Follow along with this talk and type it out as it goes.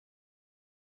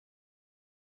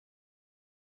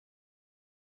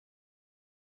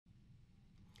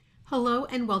Hello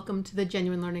and welcome to the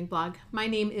Genuine Learning blog. My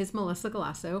name is Melissa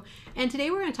Galasso, and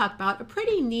today we're going to talk about a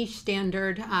pretty niche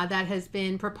standard that has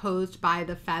been proposed by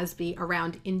the FASB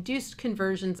around induced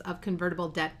conversions of convertible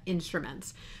debt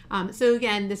instruments. So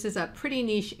again, this is a pretty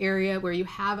niche area where you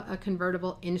have a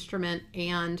convertible instrument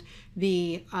and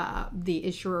the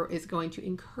issuer is going to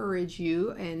encourage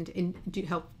you and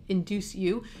help induce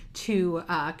you to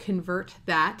convert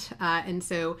that. And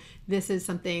so this is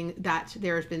something that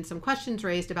there's been some questions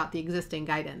raised about the existing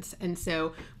guidance. And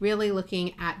so really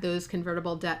looking at those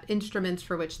convertible debt instruments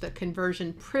for which the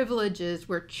conversion privileges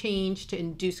were changed to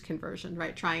induce conversion,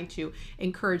 right? Trying to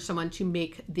encourage someone to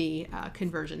make the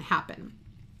conversion happen.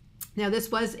 Now,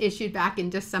 this was issued back in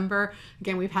December.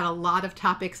 Again, we've had a lot of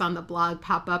topics on the blog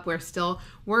pop up. We're still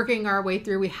working our way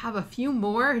through. We have a few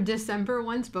more December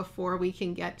ones before we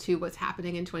can get to what's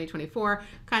happening in 2024.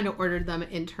 Kind of ordered them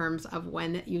in terms of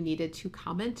when you needed to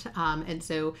comment. And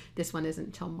so this one isn't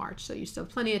until March. So you still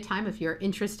have plenty of time if you're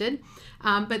interested.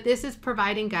 But this is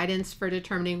providing guidance for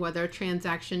determining whether a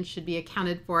transaction should be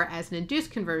accounted for as an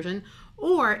induced conversion,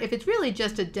 or if it's really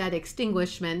just a debt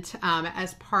extinguishment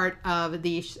as part of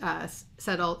the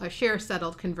share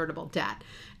settled convertible debt.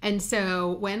 And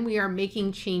so when we are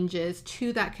making changes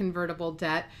to that convertible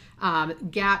debt,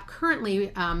 GAAP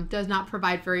currently does not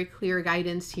provide very clear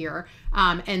guidance here.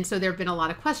 And so there have been a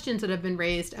lot of questions that have been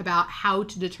raised about how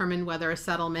to determine whether a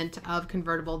settlement of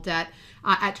convertible debt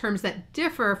at terms that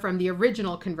differ from the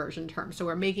original conversion term. So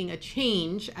we're making a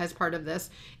change as part of this.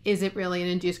 Is it really an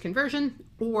induced conversion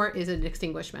or is it an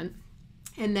extinguishment?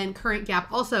 And then current GAAP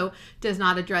also does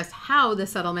not address how the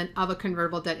settlement of a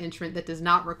convertible debt instrument that does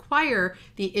not require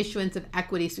the issuance of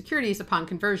equity securities upon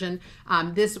conversion.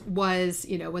 This was,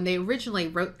 when they originally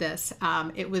wrote this,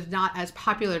 it was not as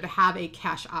popular to have a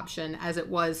cash option as it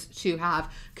was to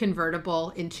have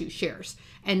convertible into shares.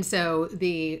 And so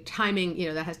the timing,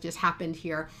 that has just happened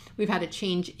here. We've had a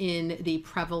change in the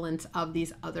prevalence of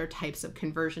these other types of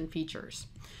conversion features.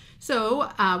 So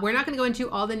we're not going to go into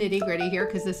all the nitty gritty here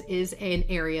because this is an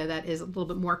area that is a little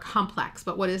bit more complex.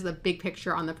 But what is the big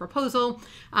picture on the proposal?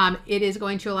 It is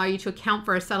going to allow you to account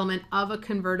for a settlement of a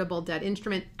convertible debt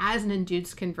instrument as an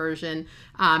induced conversion.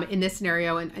 In this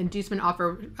scenario, an inducement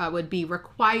offer would be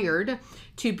required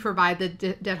to provide the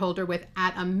debt holder with,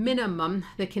 at a minimum,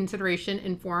 the consideration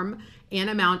in form and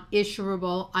amount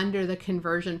issuable under the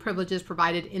conversion privileges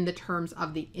provided in the terms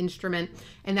of the instrument,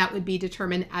 and that would be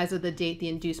determined as of the date the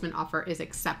inducement offer is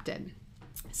accepted.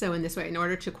 So in this way, in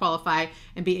order to qualify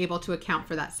and be able to account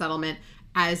for that settlement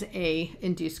as a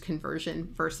induced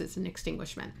conversion versus an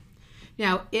extinguishment.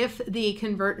 Now, if the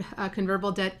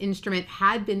convertible debt instrument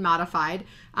had been modified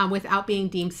without being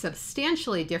deemed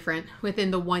substantially different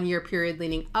within the 1 year period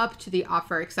leading up to the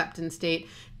offer acceptance date,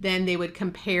 then they would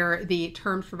compare the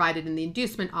terms provided in the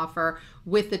inducement offer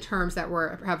with the terms that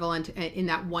were prevalent in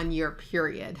that 1 year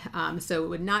period. So it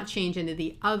would not change into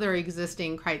the other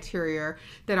existing criteria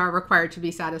that are required to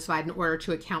be satisfied in order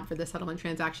to account for the settlement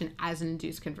transaction as an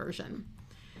induced conversion.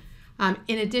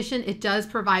 In addition, it does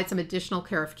provide some additional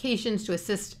clarifications to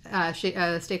assist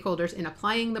stakeholders in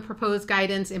applying the proposed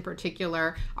guidance, in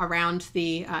particular around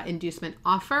the inducement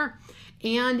offer,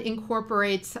 and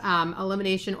incorporates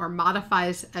elimination or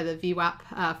modifies the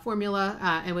VWAP formula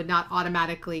and would not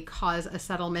automatically cause a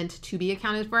settlement to be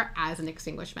accounted for as an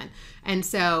extinguishment. And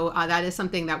so that is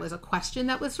something that was a question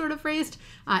that was sort of raised.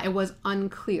 It was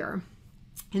unclear.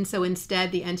 And so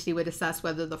instead, the entity would assess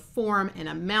whether the form and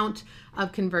amount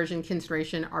of conversion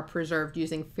consideration are preserved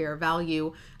using fair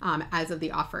value as of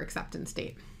the offer acceptance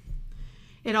date.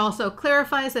 It also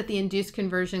clarifies that the induced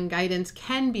conversion guidance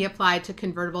can be applied to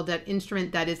convertible debt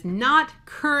instrument that is not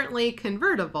currently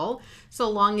convertible, so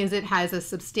long as it has a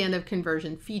substantive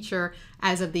conversion feature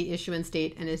as of the issuance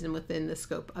date and is within the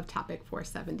scope of topic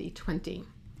 470.20.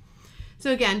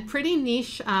 So again, pretty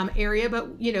niche area, but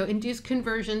induced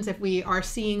conversions, if we are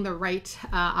seeing the right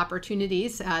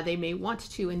opportunities, they may want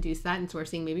to induce that, and so we're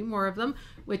seeing maybe more of them,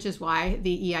 which is why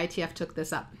the EITF took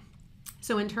this up.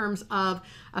 So in terms of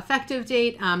effective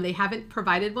date, they haven't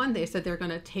provided one. They said they're going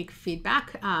to take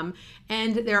feedback,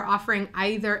 and they're offering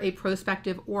either a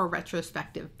prospective or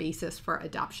retrospective basis for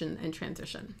adoption and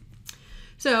transition.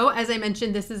 So as I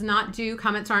mentioned, this is not due,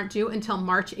 comments aren't due until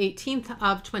March 18th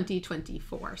of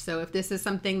 2024. So if this is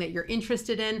something that you're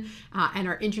interested in and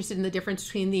are interested in the difference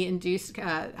between the induced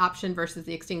option versus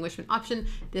the extinguishment option,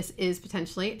 this is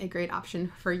potentially a great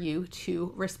option for you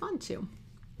to respond to.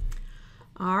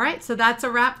 All right, so that's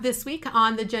a wrap this week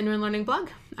on the Genuine Learning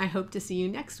blog. I hope to see you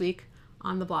next week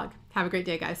on the blog. Have a great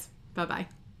day, guys. Bye-bye.